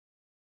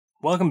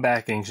Welcome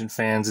back, Ancient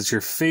fans. It's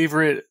your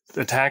favorite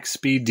attack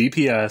speed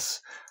DPS,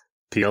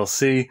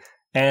 PLC,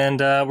 and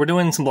we're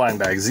doing some blind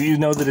bags. You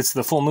know that it's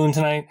the full moon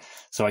tonight,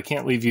 so I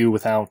can't leave you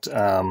without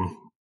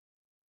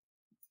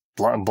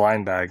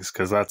blind bags,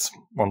 because that's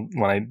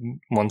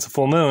once a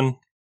full moon.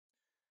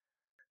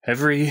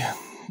 Every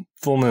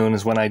full moon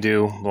is when I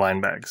do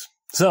blind bags.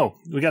 So,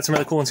 we got some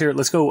really cool ones here.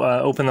 Let's go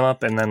open them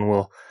up, and then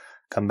we'll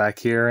come back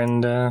here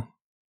and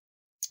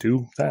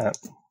do that.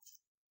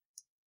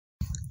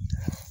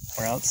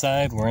 We're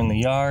outside, we're in the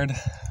yard,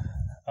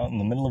 out in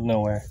the middle of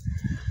nowhere,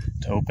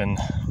 to open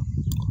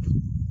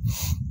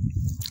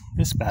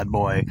this bad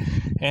boy.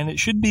 And it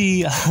should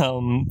be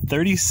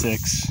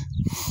 36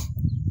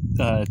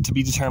 to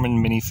be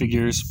determined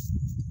minifigures,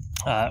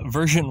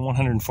 version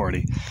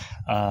 140.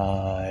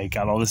 I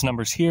got all these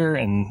numbers here,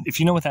 and if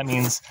you know what that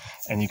means,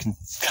 and you can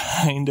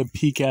kind of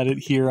peek at it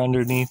here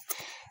underneath,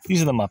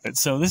 these are the Muppets.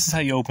 So this is how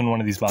you open one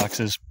of these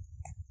boxes.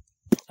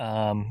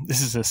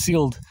 This is a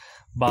sealed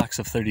box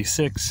of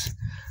 36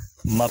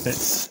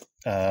 Muppets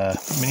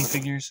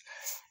minifigures.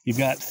 You've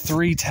got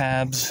 3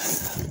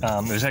 tabs.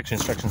 There's actually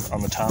instructions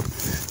on the top.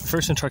 The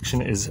first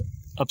instruction is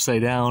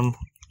upside down,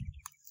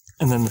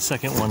 and then the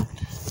second one,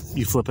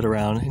 you flip it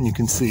around, and you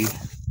can see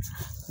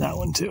that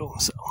one too.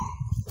 So,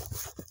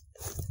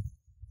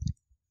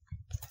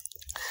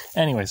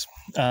 anyways,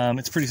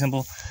 it's pretty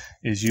simple.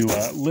 Is you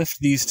lift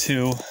these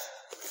two,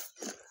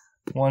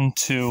 1,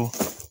 2,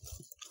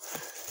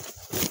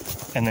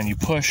 and then you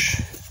push,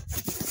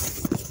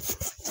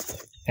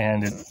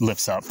 and it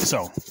lifts up.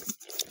 So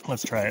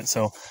let's try it.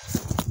 So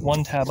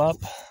 1 tab up.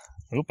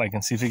 Oop, I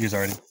can see figures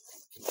already.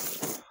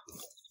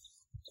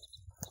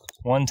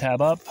 1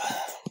 tab up.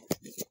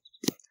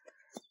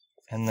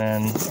 And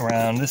then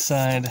around this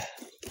side,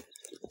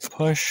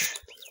 push.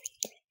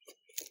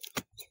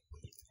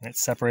 And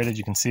it's separated,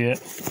 you can see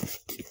it.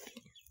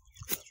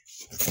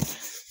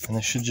 And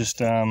this should just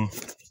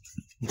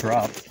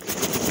drop.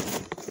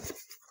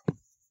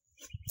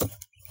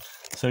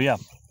 So yeah.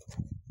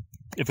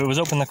 If it was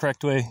open the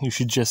correct way, you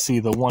should just see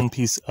the one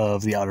piece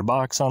of the outer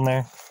box on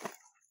there.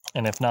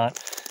 And if not,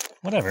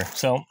 whatever.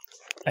 So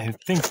I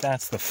think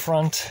that's the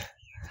front.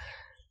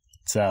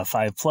 It's 5+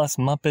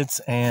 Muppets,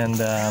 and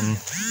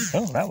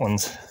oh, that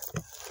one's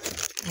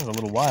a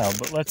little wild,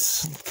 but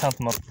let's count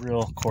them up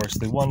real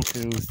coarsely. 1,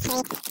 2,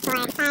 3,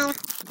 4, 5,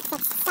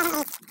 6,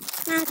 7,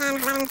 8,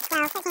 9, 10,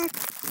 11, 12, 13,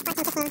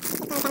 14, 15,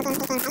 16, 17,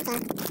 18,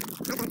 19,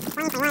 20,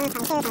 21,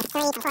 22, 23,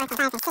 24,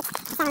 25,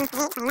 26, 27,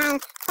 28, 29,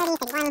 30,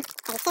 31,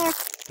 32,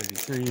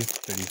 33,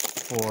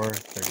 34,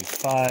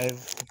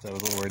 35. That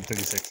was a little weird,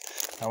 36.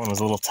 That one was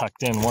a little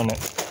tucked in, wasn't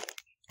it?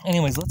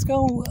 Anyways, let's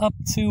go up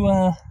to,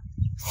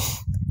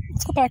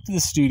 let's go back to the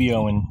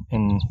studio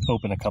and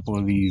open a couple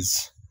of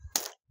these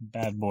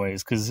bad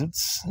boys, because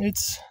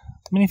it's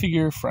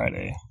Minifigure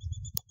Friday.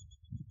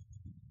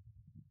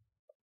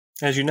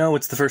 As you know,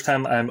 it's the first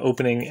time I'm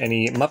opening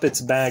any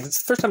Muppets bags. It's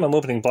the first time I'm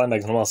opening blind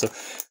bags as well, so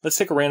let's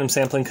take a random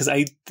sampling, because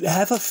I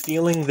have a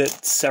feeling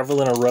that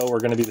several in a row are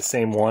going to be the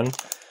same one.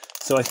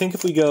 So I think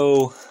if we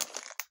go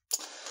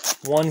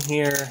 1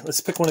 here,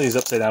 let's pick one of these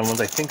upside down ones.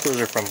 I think those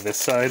are from this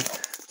side.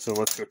 So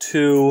let's go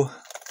 2,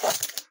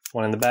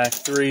 1 in the back,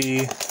 3,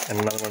 and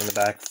another one in the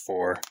back,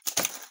 4.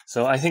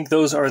 So I think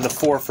those are the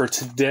 4 for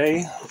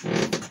today.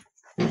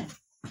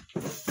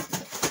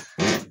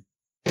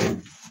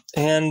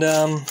 And,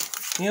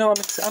 you know,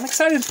 I'm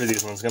excited for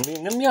these ones. I'm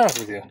gonna be honest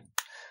with you.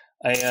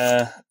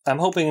 I'm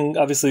hoping,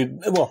 obviously,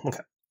 well,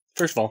 okay.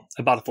 First of all,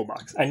 I bought a full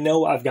box. I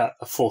know I've got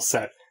a full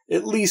set,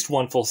 at least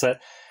 1 full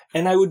set,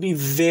 and I would be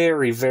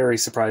very, very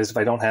surprised if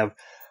I don't have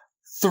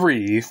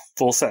 3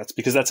 full sets,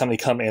 because that's how many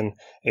come in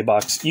a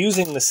box.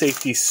 Using the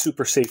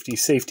super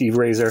safety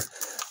razor,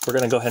 we're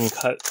going to go ahead and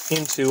cut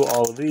into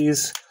all of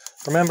these.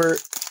 Remember,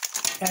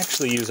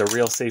 actually use a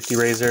real safety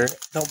razor.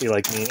 Don't be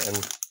like me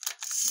and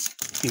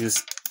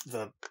use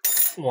the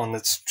one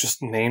that's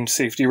just named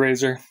safety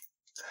razor.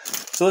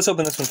 So let's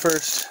open this one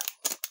first.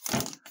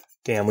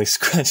 Damn, we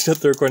scratched up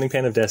the recording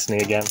pan of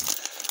destiny again.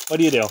 What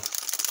do you do?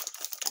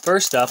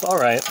 First up,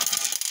 alright,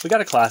 we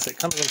got a classic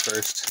coming in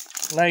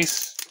first.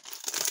 Nice.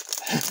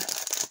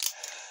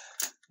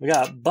 We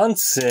got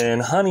Bunsen,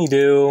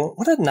 Honeydew.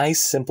 What a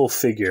nice, simple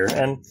figure.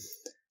 And,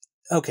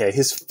 okay,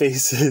 his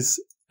face is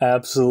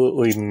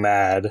absolutely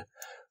mad.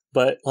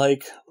 But,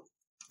 like,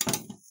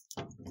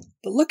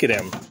 but look at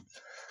him.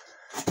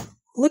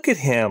 Look at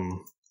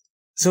him.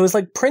 So it's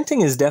like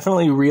printing is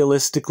definitely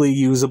realistically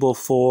usable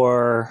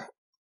for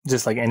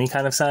just like any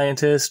kind of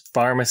scientist,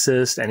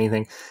 pharmacist,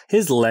 anything.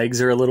 His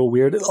legs are a little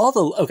weird.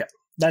 Okay,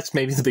 that's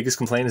maybe the biggest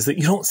complaint, is that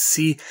you don't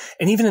see,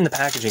 and even in the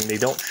packaging, they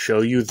don't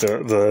show you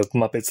the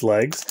Muppets'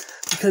 legs,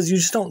 because you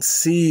just don't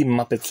see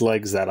Muppets'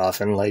 legs that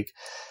often. Like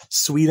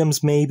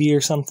Sweetums maybe or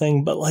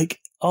something, but like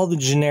all the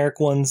generic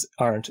ones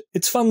aren't.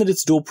 It's fun that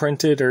it's dual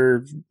printed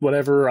or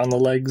whatever on the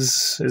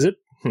legs. Is it?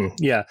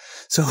 Yeah.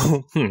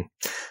 So,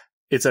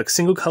 it's a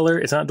single color.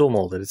 It's not dual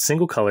molded. It's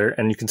single color,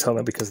 and you can tell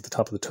that because the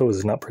top of the toes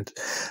is not printed.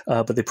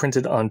 But they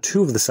printed on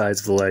 2 of the sides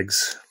of the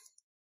legs.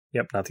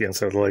 Yep, not the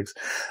inside of the legs.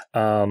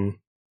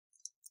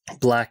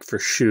 black for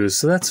shoes,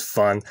 so that's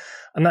fun.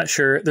 I'm not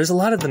sure. There's a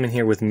lot of them in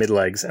here with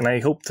mid-legs, and I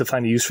hope to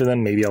find a use for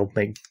them. Maybe I'll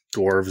make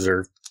dwarves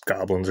or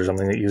goblins or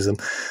something that use them.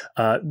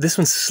 This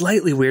one's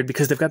slightly weird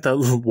because they've got the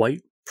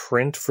white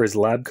print for his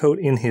lab coat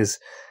in his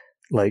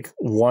like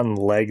one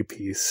leg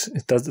piece.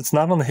 It's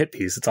not on the hip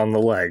piece, it's on the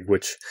leg,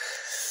 which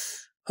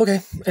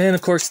okay. And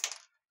of course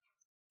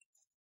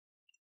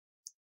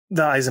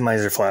the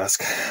Isomizer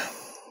flask.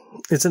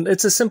 It's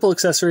a simple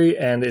accessory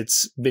and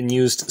it's been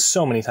used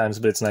so many times,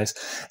 but it's nice.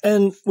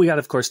 And we got to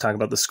of course talk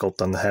about the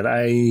sculpt on the head.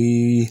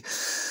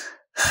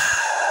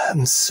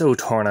 I'm so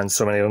torn on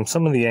so many of them.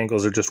 Some of the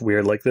angles are just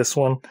weird like this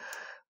one,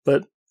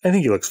 but I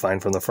think he looks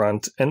fine from the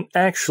front. And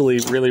actually,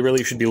 really,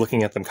 you should be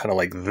looking at them kind of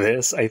like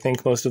this. I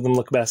think most of them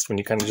look best when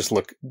you kind of just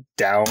look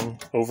down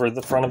over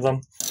the front of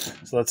them.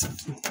 So let's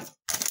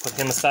put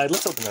him aside.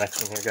 Let's open the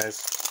next one here,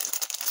 guys.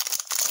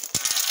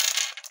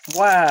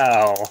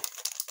 Wow.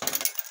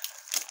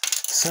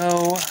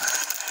 So,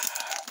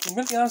 I'm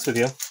going to be honest with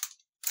you.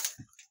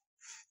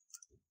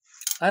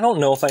 I don't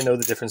know if I know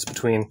the difference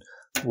between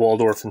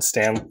Waldorf and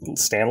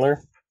Standler.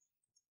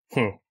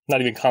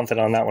 Not even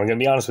confident on that one, I'm going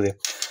to be honest with you.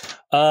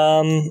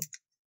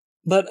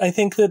 But I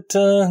think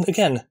that,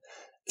 again,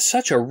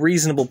 such a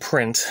reasonable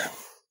print.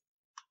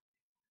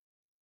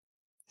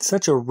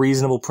 Such a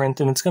reasonable print,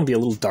 and it's going to be a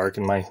little dark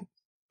in my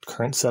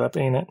current setup,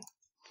 ain't it?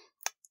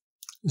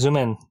 Zoom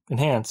in.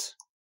 Enhance.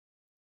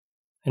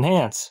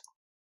 Enhance.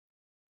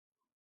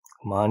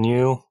 Come on,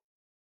 you.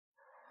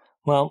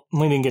 Well,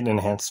 we didn't get an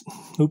enhance.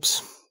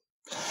 Oops.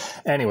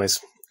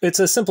 Anyways, it's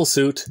a simple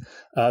suit.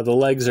 The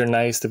legs are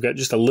nice. They've got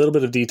just a little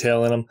bit of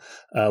detail in them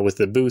with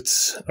the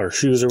boots or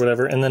shoes or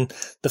whatever. And then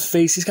the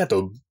face, he's got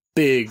the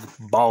big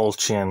ball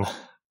chin.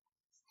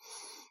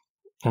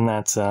 And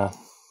that's, I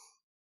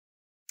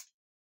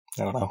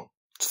don't know.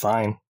 It's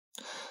fine.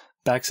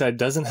 Backside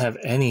doesn't have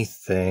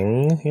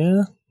anything.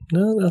 Yeah,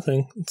 no,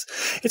 nothing.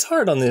 It's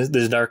hard on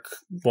these dark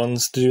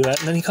ones to do that.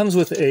 And then he comes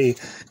with a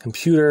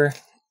computer.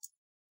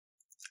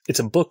 It's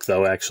a book,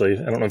 though, actually.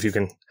 I don't know if you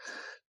can...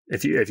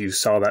 If you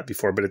saw that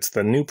before, but it's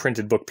the new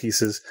printed book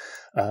pieces.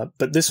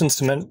 But this one's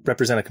to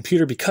represent a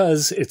computer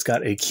because it's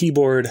got a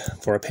keyboard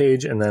for a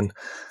page and then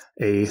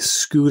a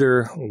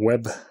Scooter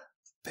web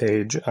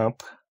page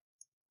up.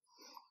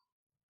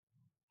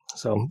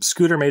 So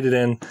Scooter made it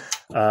in.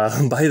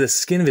 By the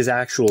skin of his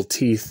actual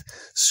teeth,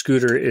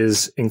 Scooter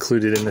is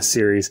included in the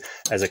series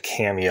as a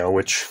cameo,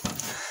 which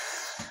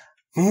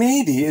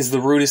maybe is the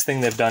rudest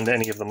thing they've done to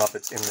any of the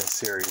Muppets in this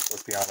series,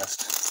 let's be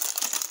honest.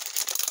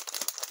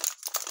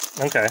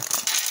 Okay,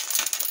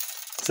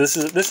 so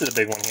this is a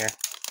big one here.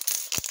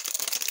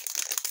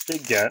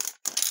 Big get.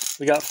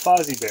 We got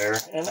Fozzie Bear,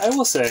 and I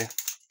will say,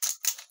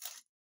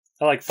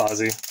 I like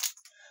Fozzie.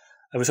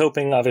 I was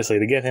hoping, obviously,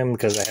 to get him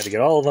because I had to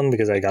get all of them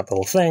because I got the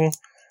whole thing.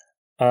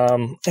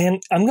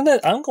 And I'm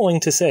going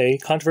to say,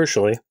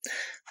 controversially,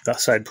 the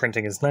side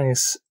printing is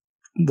nice,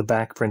 the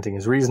back printing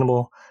is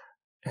reasonable,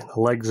 and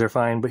the legs are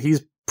fine. But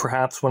he's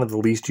perhaps one of the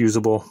least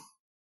usable.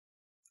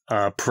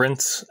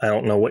 Prints. I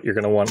don't know what you're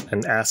going to want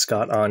an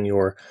ascot on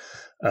your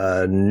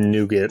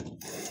nougat.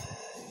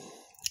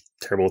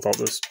 Terrible with all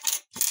those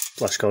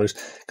flesh colors.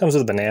 Comes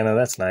with a banana.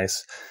 That's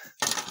nice.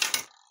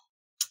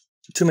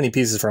 Too many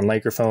pieces for a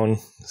microphone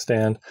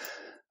stand.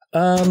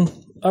 Are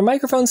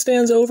microphone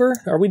stands over?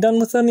 Are we done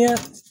with them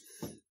yet?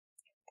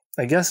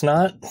 I guess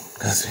not,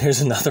 because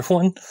here's another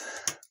one.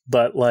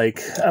 But,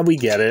 like, we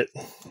get it.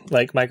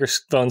 Like,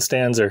 microphone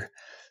stands are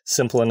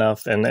simple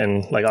enough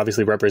and like,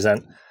 obviously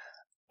represent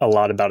a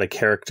lot about a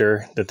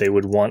character that they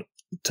would want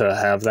to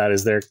have that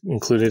as their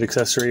included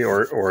accessory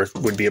or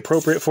would be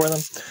appropriate for them.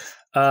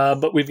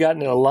 But we've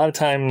gotten it a lot of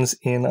times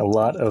in a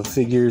lot of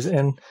figures.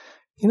 And,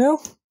 you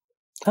know,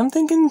 I'm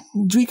thinking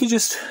we could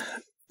just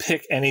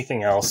pick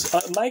anything else.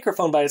 A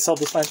microphone by itself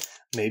is fine.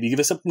 Maybe give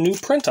us a new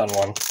print on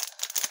one.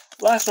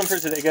 Last one for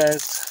today,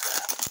 guys.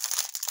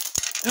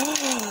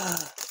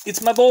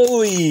 It's my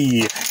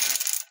boy!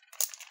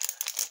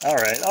 All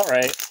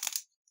right.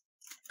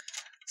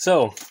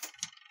 So...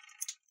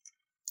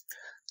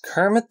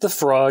 Kermit the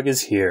Frog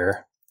is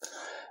here.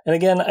 And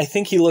again, I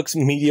think he looks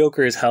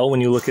mediocre as hell when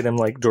you look at him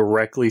like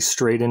directly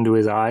straight into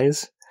his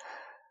eyes.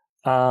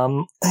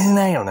 And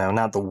I don't know,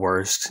 not the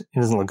worst. He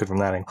doesn't look good from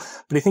that angle.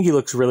 But I think he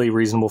looks really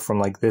reasonable from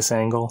like this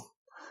angle.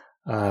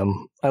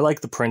 I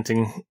like the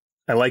printing.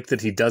 I like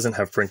that he doesn't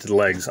have printed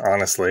legs,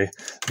 honestly.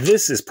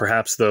 This is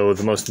perhaps, though,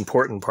 the most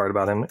important part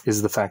about him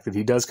is the fact that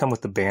he does come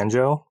with the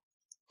banjo.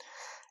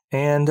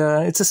 And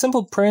it's a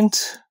simple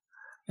print.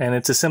 And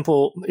it's a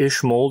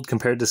simple-ish mold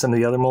compared to some of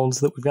the other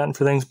molds that we've gotten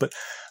for things, but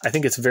I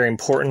think it's very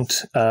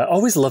important.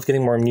 Always love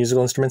getting more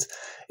musical instruments.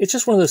 It's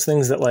just one of those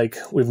things that, like,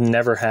 we've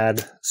never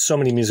had so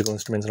many musical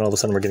instruments, and all of a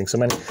sudden we're getting so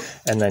many.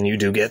 And then you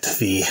do get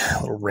the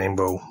little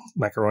rainbow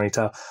macaroni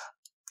tile.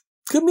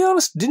 To be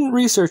honest, didn't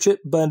research it,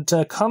 but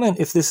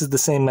comment if this is the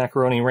same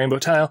macaroni rainbow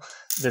tile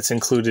that's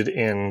included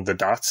in the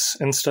dots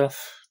and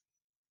stuff.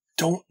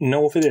 Don't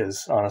know if it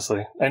is,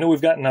 honestly. I know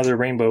we've gotten other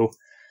rainbow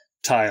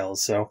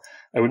tiles, so...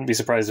 I wouldn't be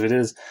surprised if it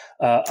is.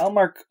 I'll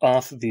mark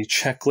off the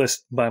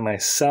checklist by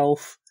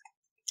myself.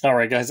 All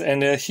right, guys,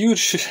 and a huge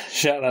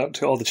shout out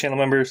to all the channel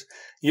members.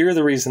 You're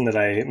the reason that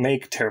I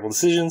make terrible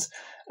decisions,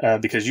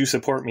 because you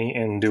support me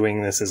in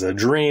doing this as a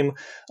dream,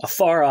 a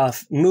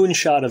far-off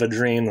moonshot of a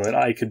dream that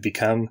I could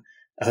become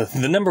the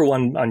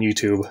 #1 on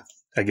YouTube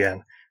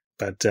again.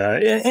 But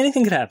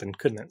anything could happen,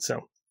 couldn't it?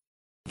 So,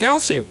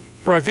 Calcium,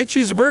 private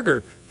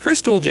cheeseburger,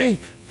 Crystal J,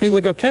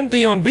 Heligo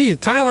Kenti on B,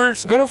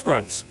 Tyler's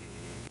girlfriends.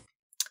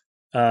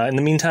 In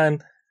the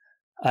meantime,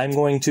 I'm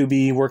going to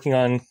be working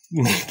on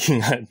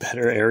making a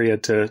better area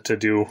to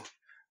do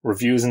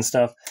reviews and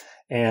stuff.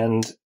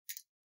 And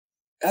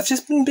I've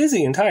just been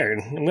busy and tired.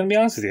 I'm going to be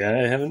honest with you.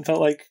 I haven't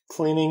felt like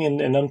cleaning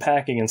and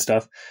unpacking and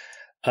stuff.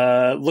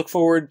 Look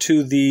forward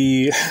to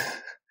the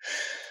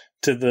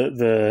to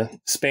the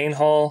Spain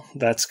haul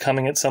that's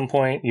coming at some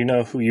point. You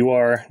know who you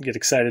are. Get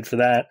excited for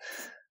that.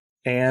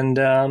 And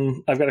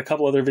I've got a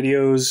couple other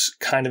videos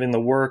kind of in the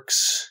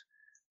works,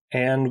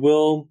 and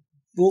we'll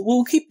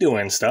keep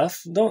doing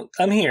stuff.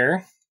 I'm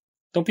here.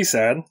 Don't be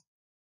sad.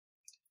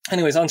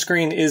 Anyways, on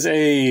screen is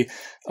a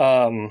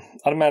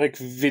automatic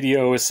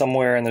video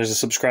somewhere, and there's a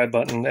subscribe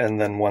button,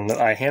 and then one that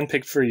I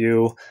handpicked for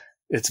you.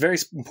 It's very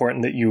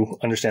important that you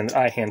understand that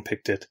I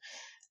handpicked it,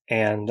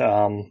 and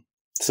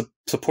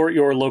support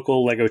your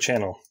local Lego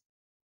channel.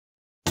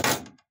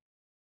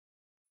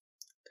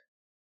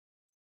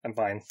 I'm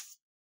fine.